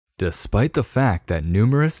Despite the fact that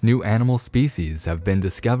numerous new animal species have been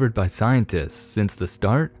discovered by scientists since the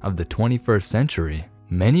start of the 21st century,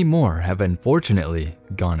 many more have unfortunately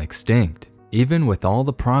gone extinct. Even with all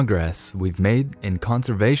the progress we've made in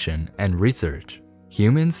conservation and research,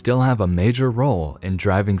 humans still have a major role in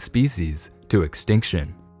driving species to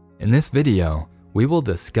extinction. In this video, we will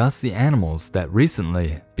discuss the animals that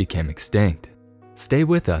recently became extinct. Stay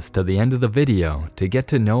with us till the end of the video to get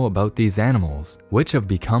to know about these animals, which have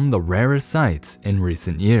become the rarest sights in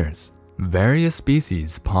recent years. Various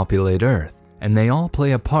species populate Earth, and they all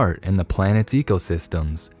play a part in the planet's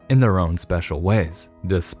ecosystems in their own special ways.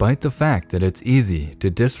 Despite the fact that it's easy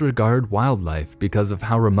to disregard wildlife because of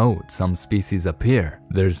how remote some species appear,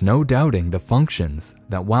 there's no doubting the functions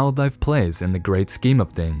that wildlife plays in the great scheme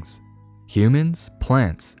of things. Humans,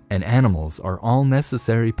 plants, and animals are all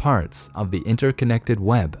necessary parts of the interconnected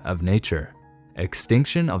web of nature.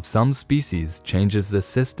 Extinction of some species changes this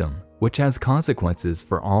system, which has consequences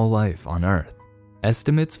for all life on Earth.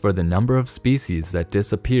 Estimates for the number of species that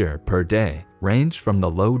disappear per day range from the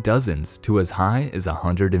low dozens to as high as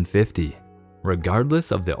 150.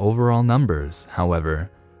 Regardless of the overall numbers, however,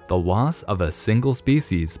 the loss of a single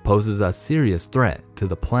species poses a serious threat to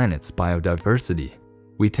the planet's biodiversity.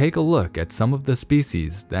 We take a look at some of the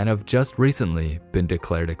species that have just recently been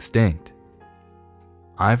declared extinct.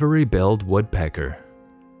 Ivory-billed woodpecker.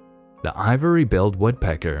 The ivory-billed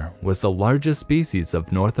woodpecker was the largest species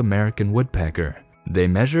of North American woodpecker. They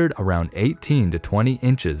measured around 18 to 20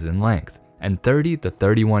 inches in length and 30 to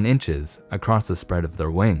 31 inches across the spread of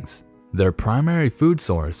their wings. Their primary food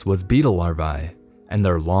source was beetle larvae, and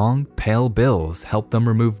their long, pale bills helped them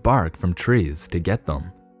remove bark from trees to get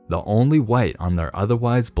them. The only white on their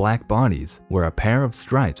otherwise black bodies were a pair of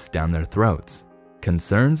stripes down their throats.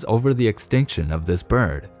 Concerns over the extinction of this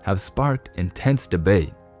bird have sparked intense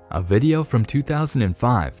debate. A video from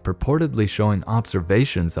 2005 purportedly showing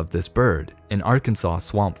observations of this bird in Arkansas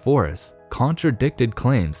swamp forests contradicted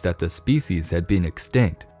claims that the species had been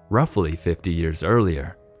extinct roughly 50 years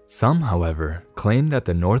earlier. Some, however, claim that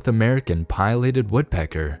the North American pileated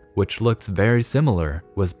woodpecker, which looks very similar,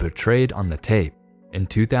 was portrayed on the tape. In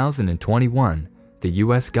 2021, the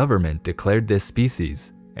US government declared this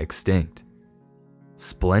species extinct.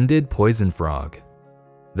 Splendid poison frog.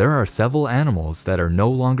 There are several animals that are no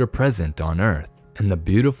longer present on Earth, and the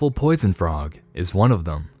beautiful poison frog is one of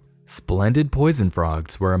them. Splendid poison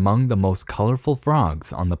frogs were among the most colorful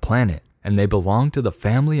frogs on the planet, and they belong to the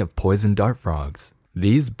family of poison dart frogs.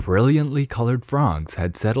 These brilliantly colored frogs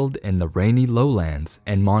had settled in the rainy lowlands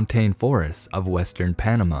and montane forests of western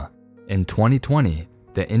Panama. In 2020,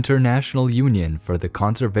 the International Union for the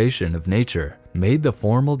Conservation of Nature made the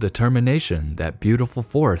formal determination that beautiful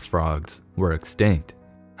forest frogs were extinct.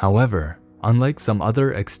 However, unlike some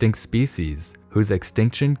other extinct species whose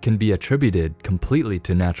extinction can be attributed completely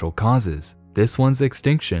to natural causes, this one's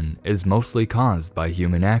extinction is mostly caused by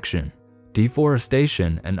human action.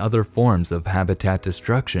 Deforestation and other forms of habitat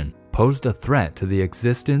destruction posed a threat to the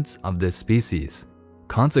existence of this species.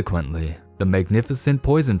 Consequently, the magnificent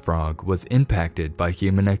poison frog was impacted by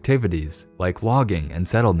human activities like logging and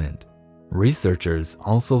settlement. Researchers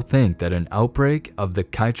also think that an outbreak of the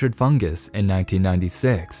chytrid fungus in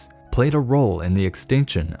 1996 played a role in the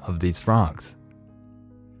extinction of these frogs.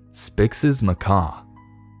 Spix's macaw.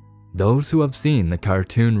 Those who have seen the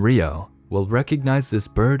cartoon Rio will recognize this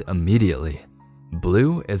bird immediately.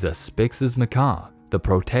 Blue is a Spix's macaw, the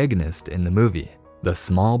protagonist in the movie. The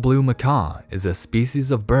small blue macaw is a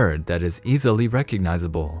species of bird that is easily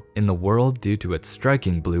recognizable in the world due to its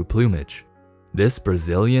striking blue plumage. This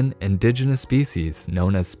Brazilian indigenous species,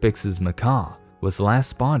 known as Spix's macaw, was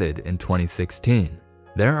last spotted in 2016.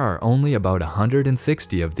 There are only about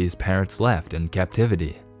 160 of these parrots left in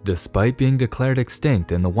captivity, despite being declared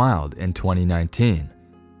extinct in the wild in 2019,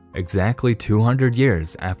 exactly 200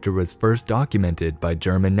 years after it was first documented by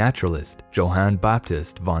German naturalist Johann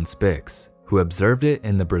Baptist von Spix, who observed it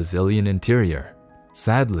in the Brazilian interior.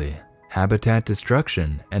 Sadly, habitat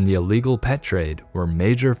destruction and the illegal pet trade were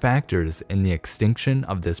major factors in the extinction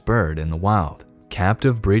of this bird in the wild.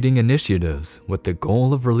 Captive breeding initiatives with the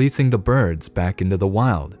goal of releasing the birds back into the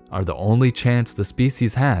wild are the only chance the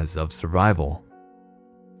species has of survival.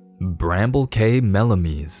 Bramble Cay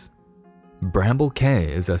Melomys. Bramble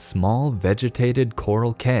Cay is a small vegetated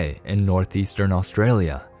coral cay in northeastern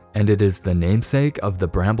Australia, and it is the namesake of the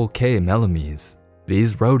Bramble Cay Melomys.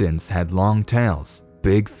 These rodents had long tails,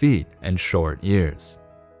 big feet, and short ears.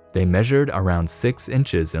 They measured around 6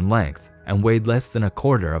 inches in length and weighed less than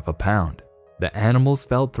 1/4 pound. The animals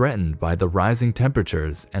felt threatened by the rising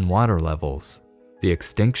temperatures and water levels. The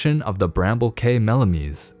extinction of the Bramble Cay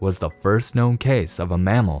Melomys was the first known case of a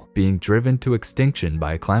mammal being driven to extinction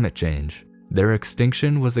by climate change. Their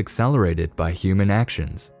extinction was accelerated by human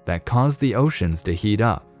actions that caused the oceans to heat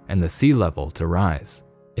up and the sea level to rise.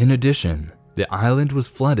 In addition, the island was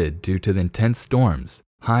flooded due to the intense storms,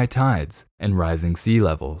 high tides, and rising sea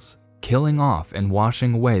levels, killing off and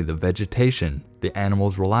washing away the vegetation the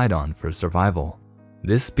animals relied on for survival.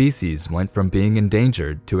 This species went from being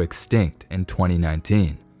endangered to extinct in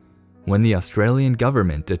 2019, when the Australian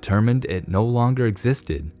government determined it no longer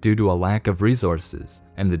existed due to a lack of resources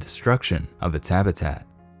and the destruction of its habitat.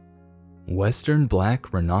 Western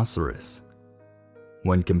black rhinoceros.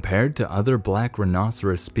 When compared to other black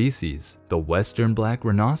rhinoceros species, the western black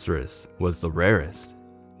rhinoceros was the rarest.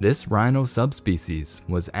 This rhino subspecies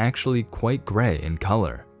was actually quite gray in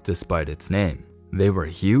color, despite its name. They were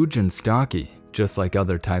huge and stocky, just like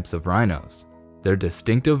other types of rhinos. Their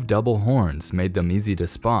distinctive double horns made them easy to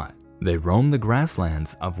spot. They roamed the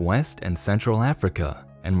grasslands of West and Central Africa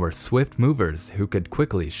and were swift movers who could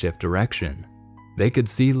quickly shift direction. They could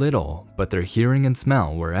see little, but their hearing and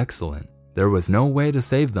smell were excellent. There was no way to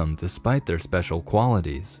save them despite their special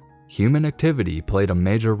qualities. Human activity played a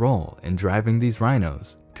major role in driving these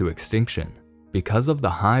rhinos to extinction. Because of the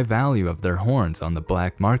high value of their horns on the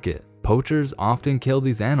black market, poachers often kill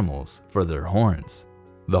these animals for their horns.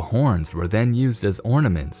 The horns were then used as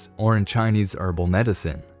ornaments or in Chinese herbal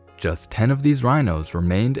medicine. Just 10 of these rhinos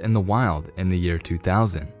remained in the wild in the year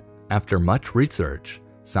 2000. After much research,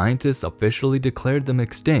 scientists officially declared them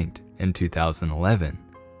extinct in 2011.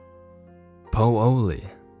 Poo-uli.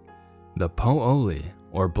 The poo-uli,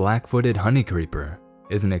 or black-footed honeycreeper,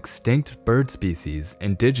 is an extinct bird species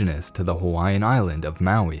indigenous to the Hawaiian island of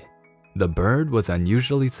Maui. The bird was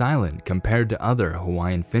unusually silent compared to other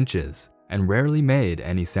Hawaiian finches and rarely made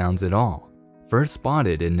any sounds at all. First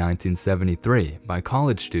spotted in 1973 by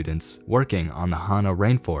college students working on the Hana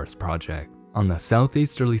Rainforest Project on the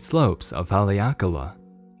southeasterly slopes of Haleakala.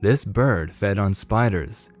 This bird fed on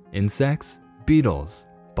spiders, insects, beetles,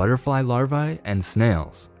 butterfly larvae, and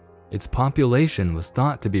snails. Its population was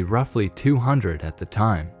thought to be roughly 200 at the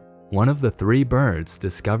time. One of the 3 birds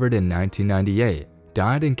discovered in 1998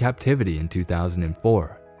 died in captivity in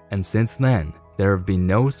 2004, and since then, there have been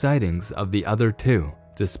no sightings of the other 2,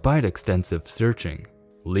 despite extensive searching.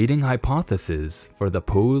 Leading hypotheses for the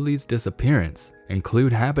Poo-uli's disappearance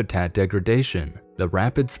include habitat degradation, the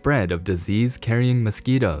rapid spread of disease-carrying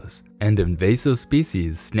mosquitoes, and invasive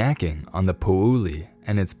species snacking on the Poo-uli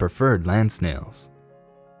and its preferred land snails.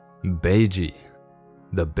 Baiji.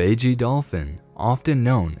 The Baiji dolphin, often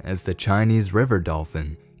known as the Chinese river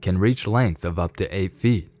dolphin, can reach lengths of up to 8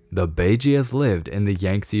 feet. The Baiji has lived in the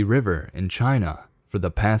Yangtze River in China for the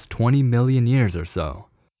past 20 million years or so.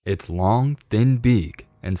 Its long, thin beak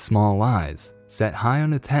and small eyes set high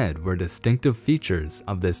on its head were distinctive features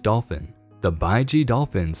of this dolphin. The Baiji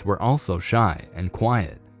dolphins were also shy and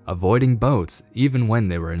quiet, avoiding boats even when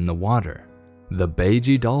they were in the water. The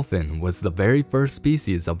Baiji dolphin was the very first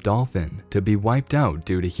species of dolphin to be wiped out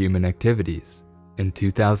due to human activities. In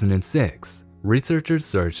 2006, researchers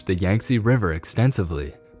searched the Yangtze River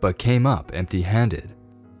extensively, but came up empty-handed.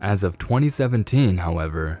 As of 2017,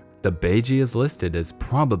 however, the Baiji is listed as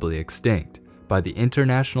probably extinct by the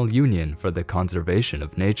International Union for the Conservation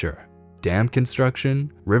of Nature. Dam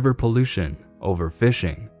construction, river pollution,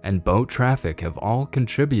 overfishing, and boat traffic have all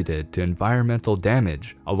contributed to environmental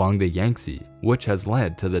damage along the Yangtze, which has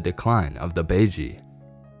led to the decline of the Baiji.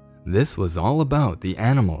 This was all about the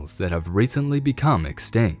animals that have recently become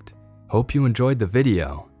extinct. Hope you enjoyed the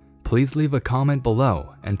video. Please leave a comment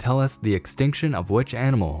below and tell us the extinction of which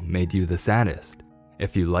animal made you the saddest.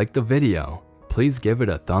 If you liked the video, please give it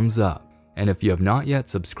a thumbs up. And if you have not yet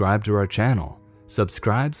subscribed to our channel,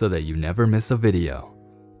 subscribe so that you never miss a video.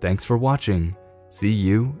 Thanks for watching. See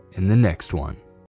you in the next one.